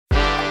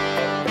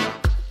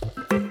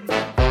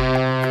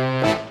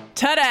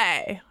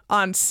Today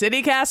on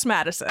CityCast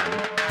Madison.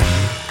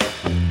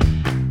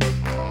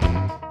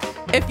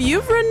 If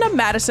you've ridden a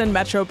Madison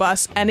Metro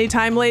bus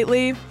anytime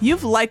lately,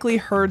 you've likely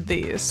heard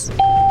these.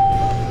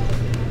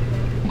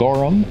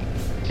 Gorham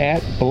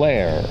at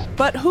Blair.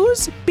 But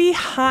who's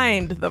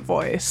behind the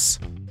voice?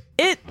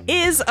 It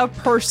is a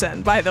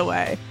person, by the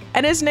way,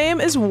 and his name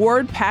is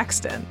Ward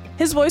Paxton.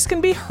 His voice can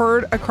be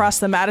heard across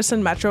the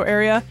Madison metro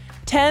area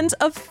tens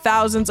of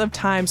thousands of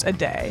times a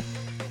day.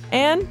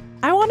 And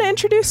I want to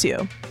introduce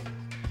you.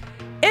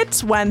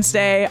 It's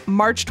Wednesday,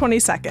 March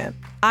 22nd.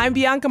 I'm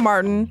Bianca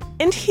Martin,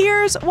 and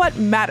here's what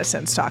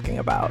Madison's talking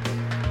about.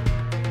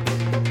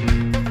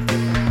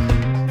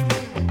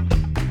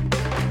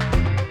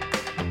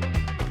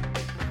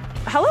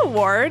 Hello,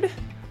 Ward.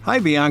 Hi,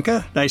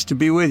 Bianca. Nice to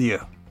be with you.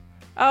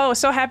 Oh,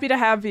 so happy to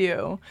have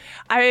you.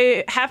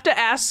 I have to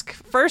ask,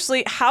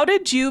 firstly, how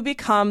did you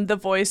become the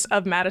voice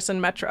of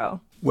Madison Metro?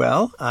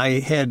 Well,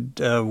 I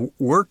had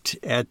worked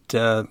at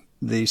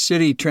the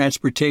City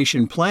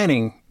Transportation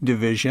Planning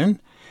Division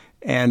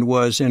and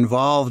was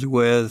involved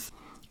with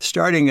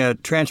starting a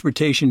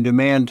transportation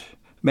demand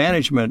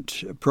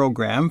management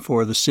program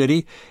for the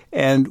city.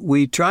 And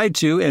we tried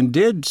to and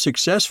did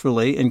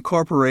successfully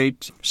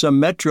incorporate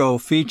some Metro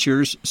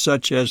features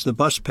such as the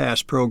bus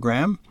pass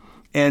program.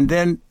 And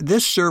then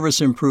this service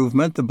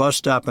improvement, the bus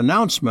stop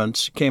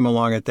announcements, came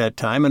along at that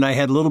time. And I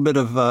had a little bit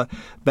of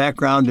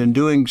background in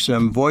doing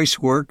some voice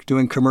work,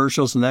 doing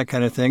commercials and that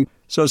kind of thing.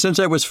 So since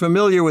I was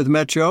familiar with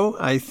Metro,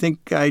 I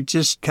think I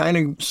just kind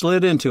of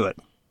slid into it.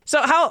 So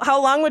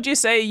how long would you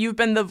say you've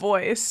been the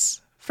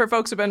voice for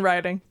folks who've been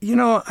writing? You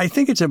know, I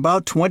think it's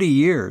about 20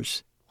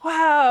 years.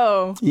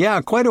 Wow.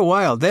 Yeah, quite a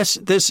while. This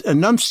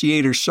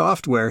Enunciator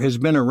software has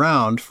been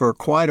around for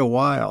quite a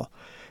while.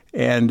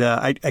 And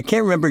I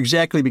can't remember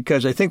exactly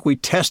because I think we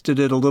tested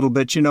it a little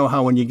bit. You know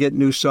how when you get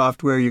new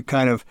software, you're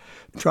kind of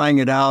trying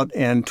it out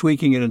and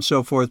tweaking it and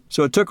so forth.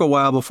 So it took a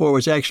while before it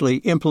was actually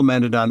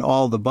implemented on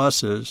all the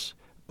buses.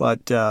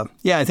 But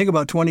yeah, I think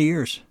about 20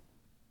 years.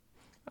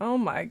 Oh,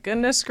 my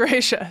goodness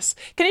gracious.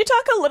 Can you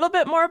talk a little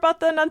bit more about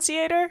the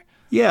Enunciator?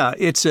 Yeah,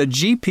 it's a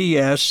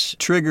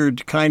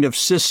GPS-triggered kind of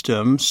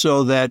system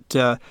so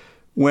that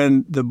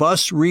when the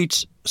bus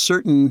reaches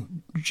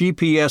certain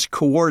GPS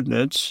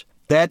coordinates,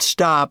 that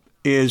stop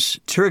is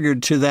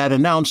triggered to that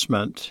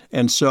announcement.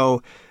 And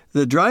so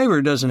the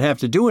driver doesn't have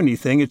to do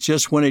anything. It's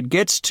just when it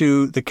gets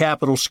to the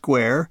Capitol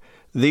Square,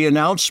 the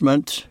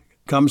announcement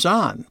comes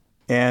on.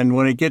 And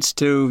when it gets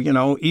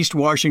to, East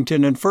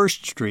Washington and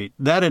First Street,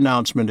 that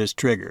announcement is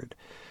triggered.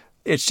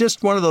 It's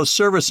just one of those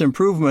service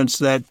improvements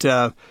that,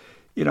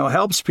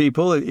 helps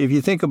people. If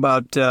you think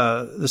about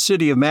the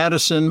city of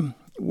Madison,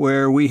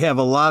 where we have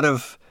a lot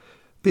of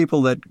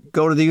people that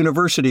go to the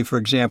university, for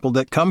example,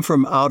 that come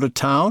from out of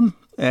town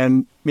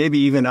and maybe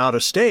even out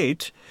of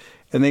state,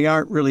 and they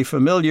aren't really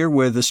familiar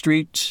with the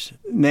street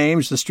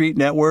names, the street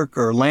network,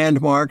 or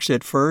landmarks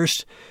at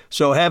first.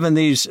 So having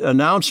these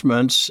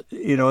announcements,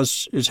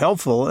 is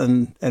helpful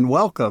and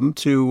welcome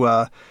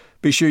to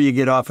be sure you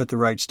get off at the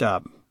right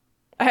stop.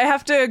 I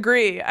have to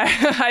agree.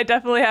 I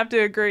definitely have to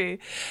agree.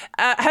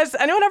 Has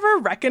anyone ever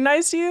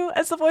recognized you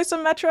as the voice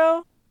of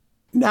Metro?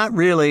 Not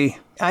really.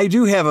 I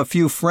do have a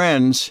few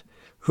friends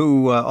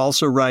who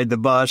also ride the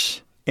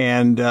bus,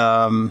 and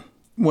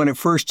when it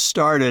first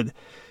started,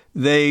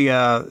 they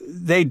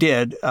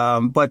did,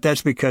 but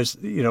that's because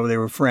they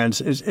were friends.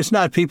 It's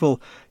not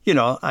people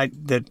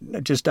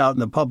that just out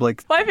in the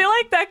public. Well, I feel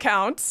like that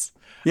counts.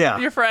 Yeah,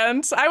 your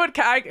friends. I would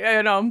count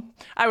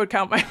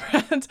my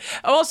friends.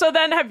 Well, so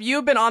then, have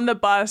you been on the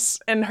bus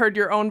and heard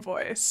your own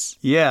voice?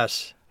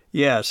 Yes.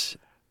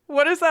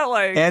 What is that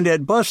like? And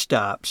at bus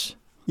stops,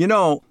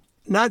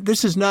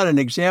 this is not an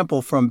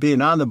example from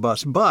being on the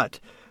bus, but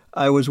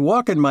I was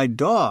walking my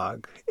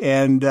dog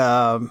and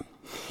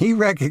he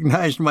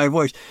recognized my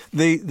voice.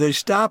 The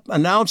stop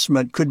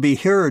announcement could be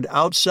heard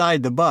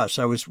outside the bus.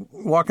 I was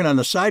walking on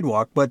the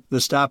sidewalk, but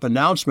the stop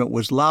announcement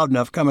was loud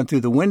enough coming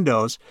through the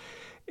windows.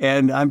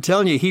 And I'm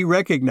telling you, he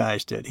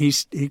recognized it. He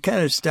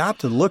kind of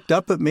stopped and looked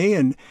up at me,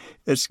 and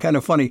it's kind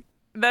of funny.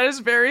 That is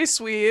very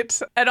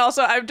sweet. And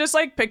also, I'm just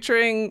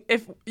picturing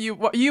if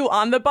you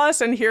on the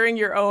bus and hearing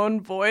your own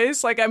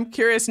voice. I'm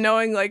curious,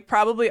 knowing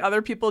probably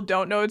other people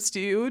don't know it's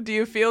you. Do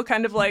you feel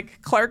kind of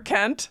like Clark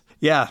Kent?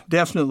 Yeah,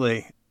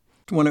 definitely.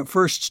 When it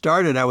first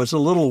started, I was a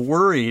little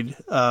worried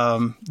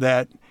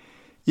that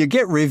you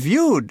get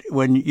reviewed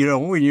when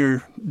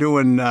you're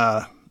doing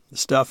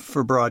stuff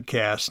for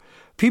broadcast.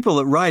 People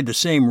that ride the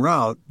same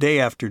route day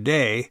after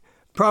day,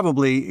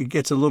 probably it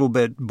gets a little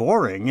bit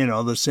boring,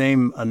 the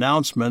same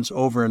announcements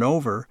over and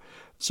over.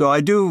 So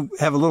I do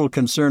have a little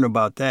concern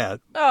about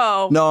that.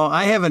 Oh. No,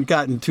 I haven't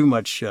gotten too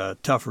much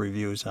tough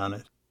reviews on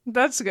it.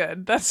 That's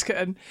good.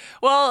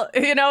 Well,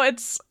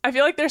 I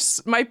feel like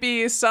might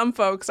be some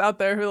folks out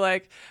there who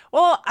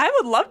well, I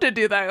would love to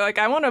do that.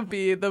 I want to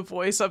be the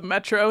voice of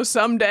Metro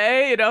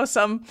someday,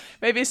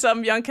 maybe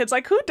some young kids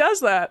who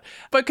does that?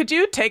 But could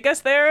you take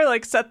us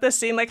there, set the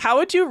scene? How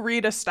would you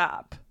read a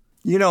stop?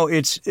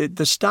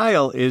 The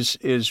style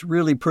is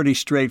really pretty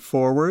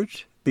straightforward.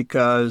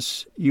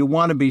 because you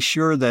want to be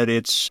sure that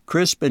it's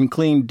crisp and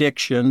clean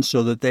diction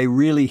so that they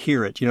really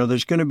hear it.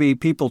 There's going to be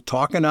people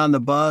talking on the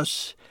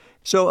bus.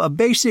 So a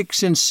basic,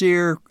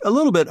 sincere, a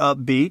little bit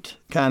upbeat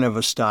kind of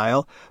a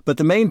style. But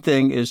the main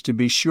thing is to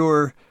be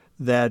sure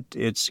that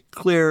it's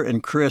clear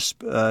and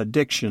crisp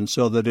diction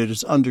so that it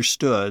is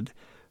understood.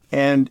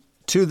 And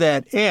to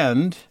that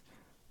end,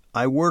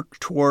 I work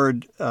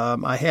toward,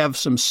 I have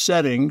some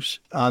settings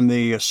on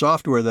the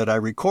software that I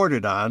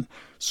recorded on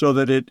so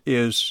that it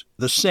is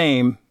the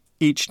same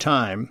each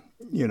time,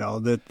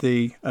 that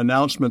the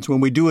announcements, when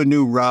we do a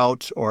new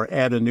route or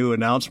add a new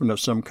announcement of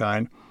some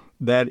kind,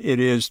 that it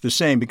is the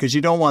same because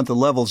you don't want the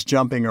levels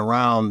jumping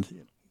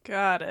around.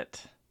 Got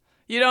it.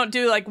 You don't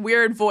do like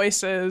weird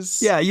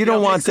voices. Yeah, you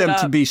don't want them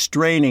to be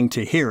straining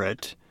to hear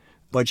it,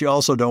 but you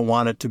also don't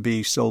want it to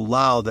be so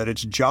loud that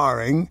it's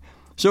jarring.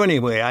 So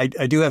anyway, I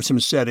do have some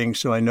settings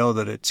so I know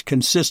that it's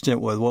consistent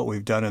with what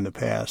we've done in the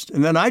past.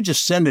 And then I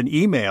just send an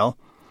email.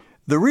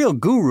 The real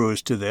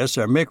gurus to this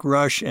are Mick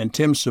Rush and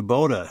Tim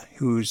Sabota,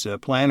 who's a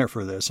planner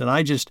for this. And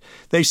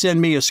they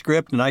send me a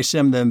script and I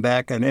send them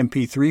back an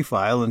MP3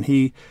 file and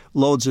he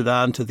loads it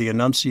onto the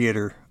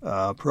Annunciator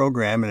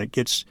program and it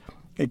gets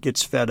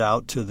fed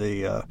out to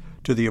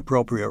the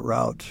appropriate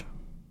route.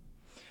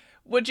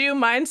 Would you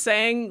mind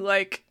saying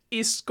like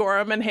East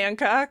Gorham and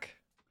Hancock?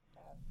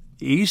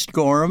 East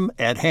Gorham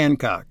at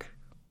Hancock.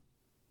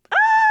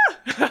 Ah!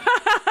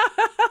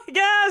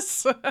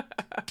 Yes.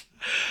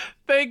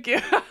 Thank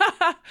you.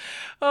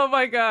 Oh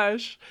my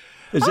gosh.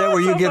 Is that where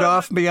you get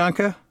off,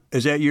 Bianca?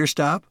 Is that your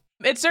stop?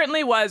 It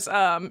certainly was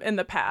in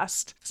the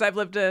past because I've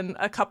lived in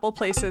a couple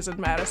places in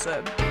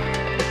Madison.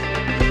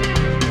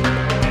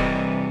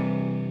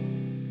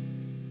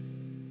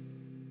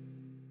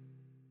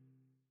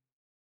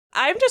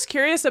 I'm just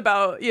curious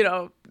about,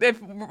 if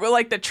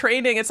like the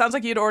training, it sounds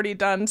like you'd already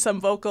done some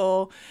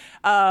vocal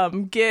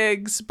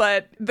gigs,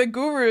 but the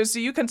gurus,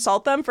 do you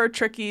consult them for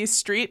tricky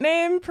street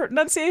name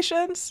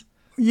pronunciations?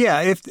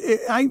 Yeah,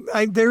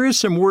 there is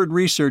some word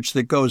research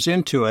that goes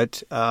into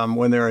it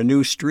when there are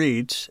new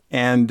streets,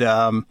 and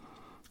I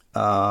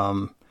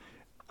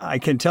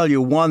can tell you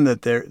one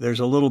that there's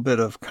a little bit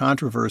of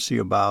controversy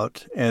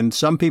about, and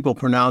some people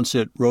pronounce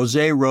it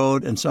Rosé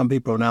Road, and some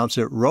people pronounce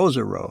it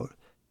Rosa Road.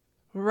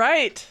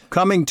 Right.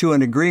 Coming to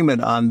an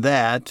agreement on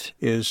that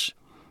is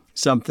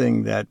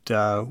something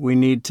that we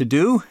need to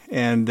do,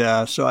 and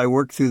so I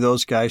work through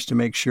those guys to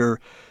make sure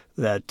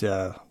that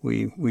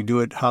we do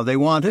it how they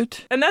want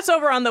it. And that's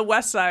over on the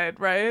west side,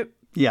 right?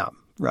 Yeah,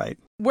 right.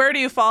 Where do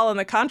you fall in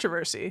the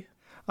controversy?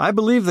 I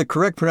believe the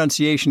correct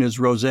pronunciation is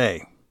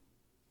rosé.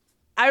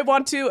 I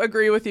want to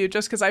agree with you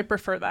just because I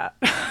prefer that.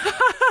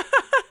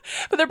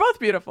 But they're both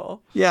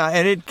beautiful. Yeah,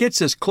 and it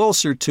gets us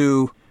closer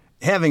to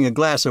having a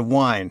glass of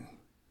wine.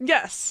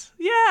 Yes.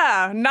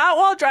 Yeah. Not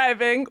while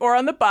driving or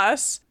on the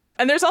bus.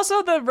 And there's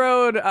also the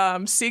road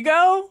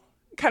Seago.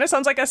 Kind of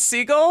sounds like a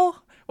seagull.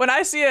 When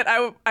I see it,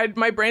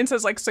 my brain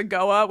says like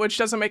Segoa, which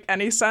doesn't make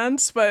any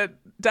sense, but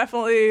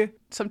definitely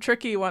some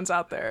tricky ones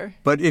out there.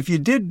 But if you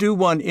did do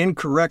one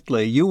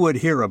incorrectly, you would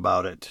hear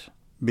about it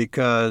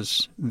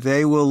because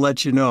they will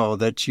let you know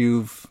that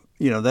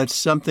that's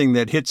something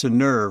that hits a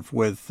nerve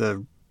with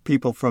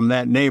people from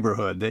that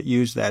neighborhood that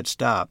use that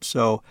stop.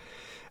 So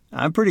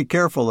I'm pretty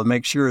careful to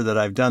make sure that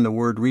I've done the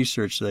word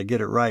research so I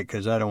get it right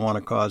because I don't want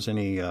to cause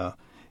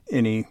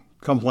any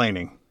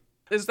complaining.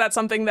 Is that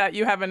something that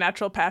you have a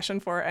natural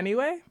passion for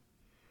anyway?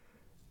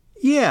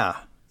 Yeah,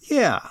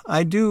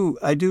 I do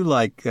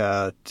like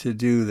to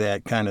do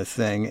that kind of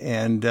thing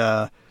and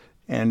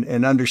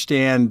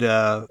understand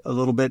a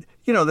little bit.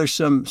 There's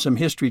some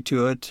history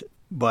to it,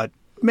 but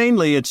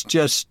mainly it's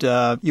just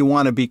you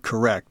want to be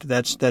correct.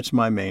 That's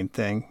my main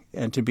thing,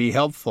 and to be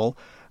helpful.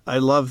 I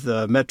love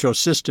the metro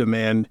system,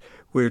 and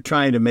we're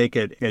trying to make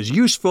it as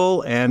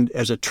useful and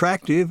as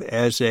attractive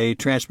as a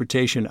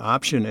transportation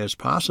option as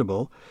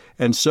possible.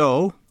 And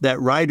so that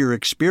rider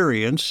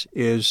experience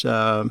is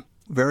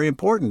very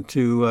important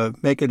to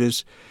make it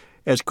as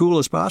cool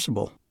as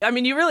possible. I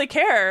mean, you really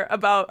care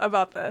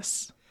about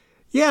this.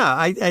 Yeah,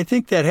 I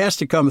think that has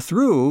to come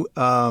through,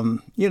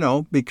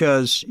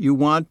 because you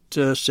want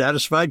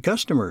satisfied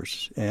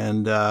customers.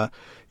 And,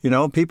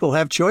 people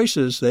have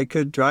choices. They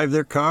could drive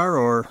their car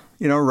or,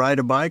 ride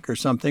a bike or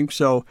something.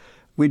 So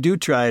we do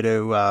try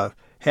to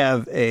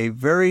have a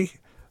very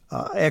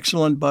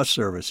excellent bus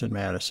service in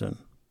Madison.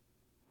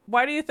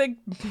 Why do you think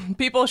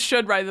people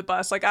should ride the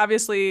bus? Like,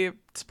 obviously,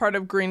 it's part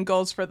of green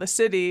goals for the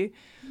city.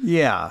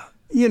 Yeah.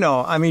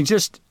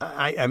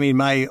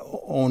 My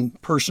own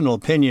personal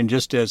opinion,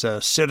 just as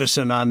a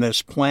citizen on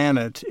this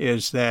planet,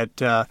 is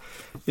that,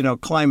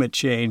 climate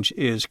change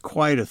is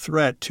quite a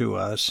threat to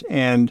us,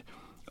 and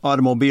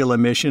automobile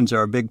emissions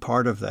are a big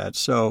part of that.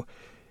 So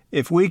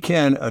if we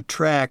can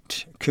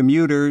attract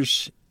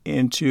commuters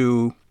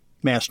into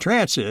mass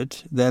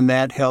transit, then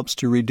that helps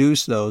to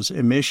reduce those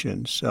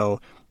emissions.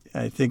 So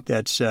I think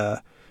that's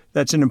an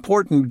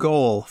important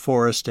goal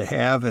for us to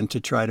have and to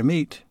try to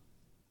meet.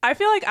 I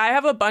feel like I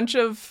have a bunch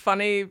of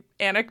funny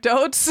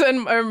anecdotes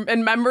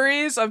and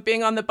memories of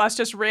being on the bus,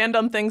 just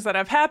random things that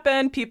have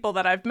happened, people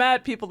that I've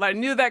met, people that I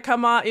knew that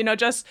come on,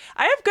 just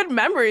I have good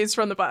memories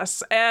from the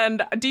bus.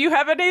 And do you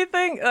have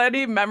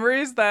any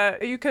memories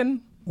that you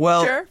can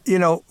share?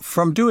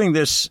 From doing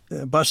this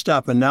bus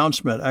stop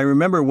announcement, I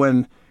remember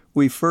when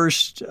we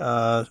first,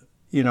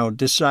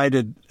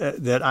 decided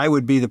that I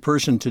would be the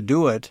person to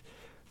do it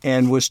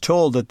and was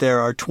told that there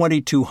are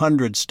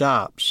 2,200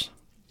 stops.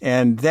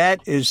 And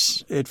that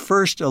is, at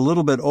first, a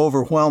little bit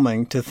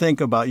overwhelming to think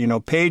about,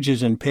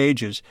 pages and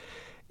pages.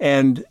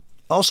 And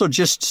also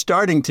just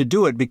starting to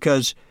do it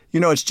because,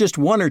 it's just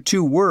one or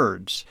two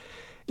words.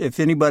 If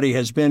anybody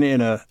has been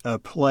in a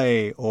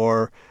play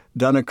or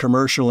done a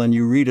commercial and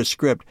you read a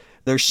script,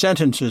 there's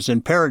sentences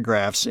and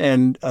paragraphs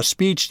and a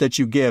speech that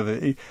you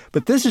give.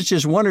 But this is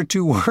just one or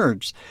two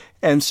words.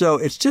 And so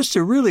it's just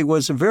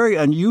was a very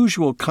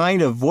unusual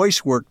kind of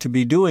voice work to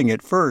be doing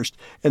at first.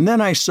 And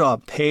then I saw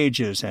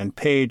pages and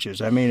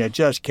pages. I mean, it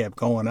just kept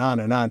going on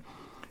and on.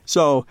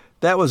 So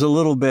that was a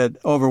little bit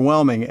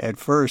overwhelming at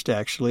first,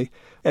 actually.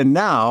 And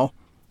now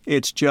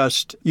it's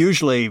just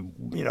usually,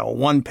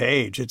 one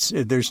page.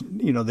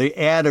 They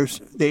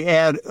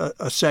add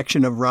a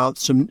section of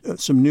routes,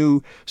 some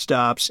new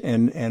stops,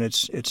 and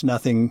it's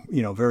nothing,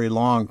 very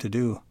long to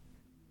do.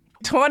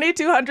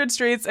 2,200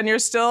 streets, and you're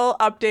still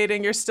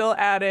updating, you're still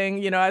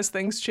adding, as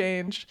things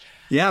change.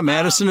 Yeah,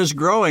 Madison is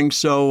growing,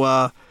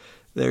 so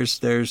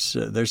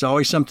there's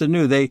always something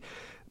new.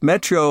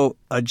 Metro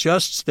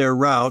adjusts their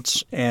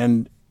routes,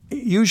 and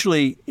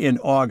usually in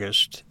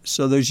August.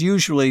 So there's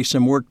usually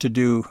some work to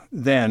do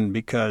then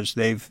because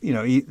they've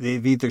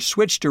either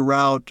switched a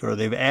route or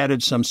they've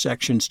added some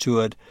sections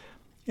to it,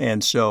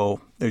 and so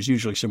there's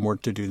usually some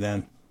work to do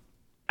then.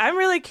 I'm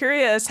really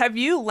curious. Have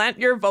you lent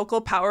your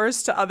vocal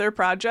powers to other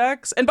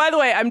projects? And by the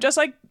way,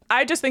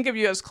 I just think of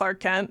you as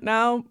Clark Kent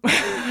now,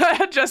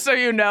 just so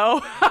you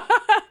know.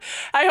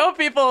 I hope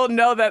people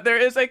know that there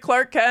is a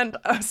Clark Kent,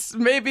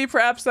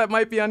 perhaps that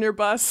might be on your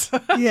bus.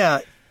 Yeah,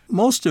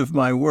 most of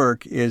my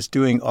work is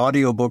doing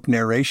audiobook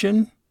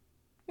narration.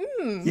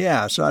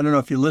 Yeah, so I don't know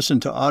if you listen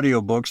to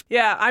audiobooks.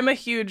 Yeah, I'm a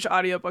huge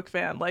audiobook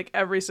fan,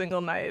 every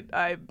single night.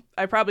 I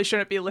probably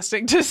shouldn't be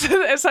listening to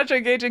such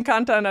engaging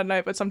content at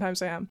night, but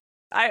sometimes I am.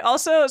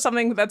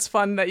 Something that's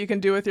fun that you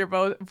can do with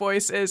your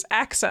voice is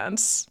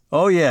accents.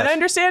 Oh, yes. And I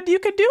understand you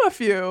could do a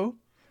few.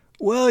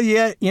 Well,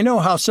 yeah, you know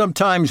how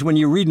sometimes when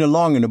you're reading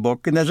along in a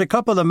book and there's a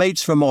couple of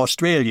mates from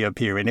Australia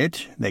appearing in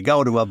it, they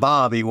go to a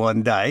barbie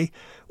one day.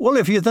 Well,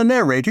 if you're the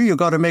narrator, you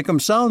got to make them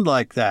sound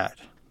like that.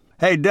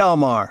 Hey,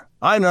 Delmar,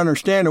 I didn't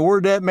understand a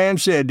word that man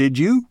said, did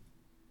you?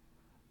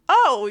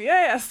 Oh,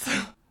 yes.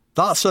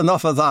 That's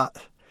enough of that.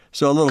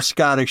 So a little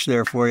Scottish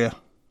there for you.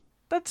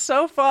 That's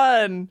so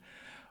fun.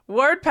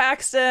 Ward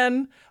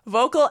Paxton,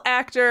 vocal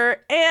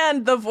actor,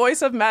 and the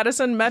voice of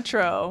Madison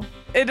Metro.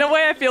 In a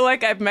way, I feel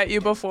like I've met you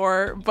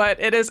before, but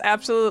it is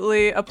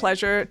absolutely a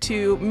pleasure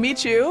to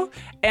meet you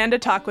and to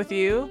talk with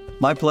you.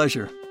 My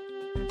pleasure.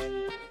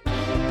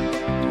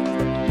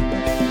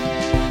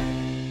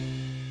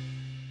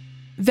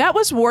 That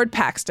was Ward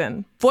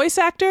Paxton, voice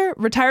actor,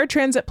 retired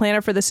transit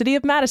planner for the city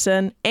of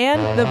Madison,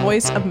 and the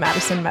voice of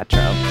Madison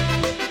Metro.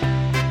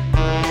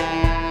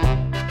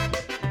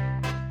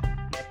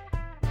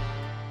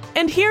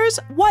 And here's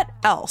what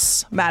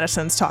else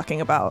Madison's talking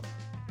about.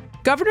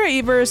 Governor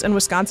Evers and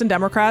Wisconsin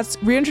Democrats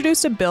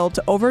reintroduced a bill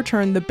to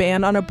overturn the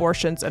ban on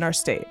abortions in our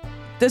state.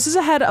 This is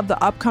ahead of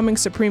the upcoming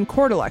Supreme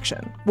Court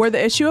election, where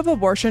the issue of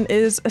abortion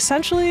is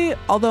essentially,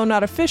 although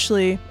not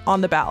officially,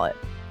 on the ballot.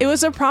 It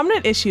was a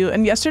prominent issue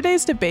in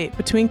yesterday's debate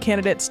between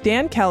candidates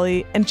Dan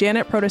Kelly and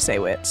Janet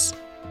Protasewicz.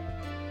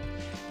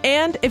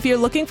 And if you're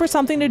looking for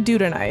something to do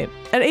tonight,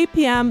 at 8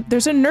 p.m.,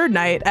 there's a Nerd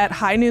Night at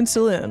High Noon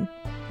Saloon.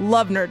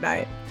 Love Nerd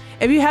Night.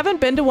 If you haven't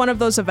been to one of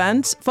those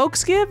events,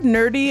 folks give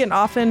nerdy and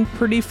often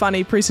pretty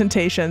funny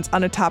presentations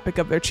on a topic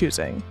of their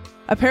choosing.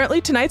 Apparently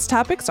tonight's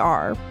topics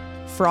are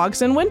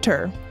frogs in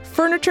winter,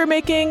 furniture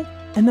making,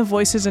 and the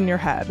voices in your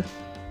head.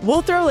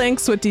 We'll throw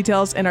links with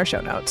details in our show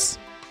notes.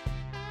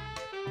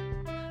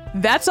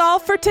 That's all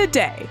for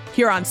today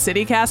here on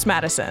CityCast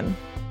Madison.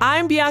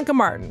 I'm Bianca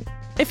Martin.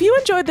 If you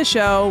enjoyed the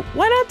show,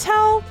 why not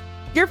tell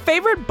your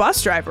favorite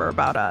bus driver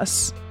about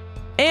us?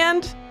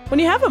 And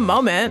when you have a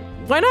moment,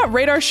 why not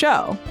rate our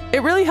show?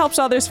 It really helps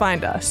others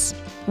find us.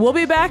 We'll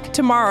be back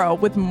tomorrow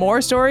with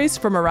more stories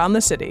from around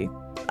the city.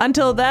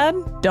 Until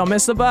then, don't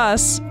miss the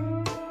bus.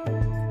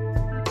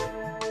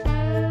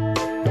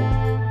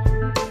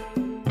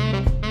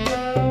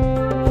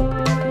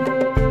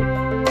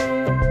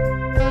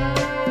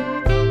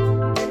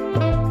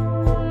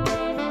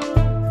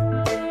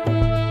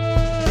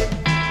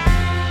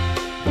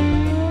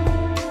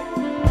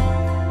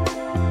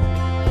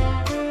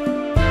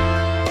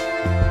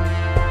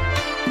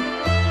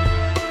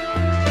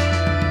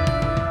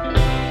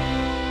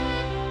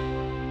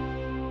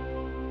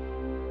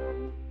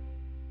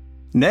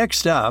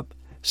 Next up,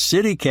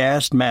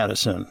 CityCast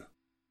Madison.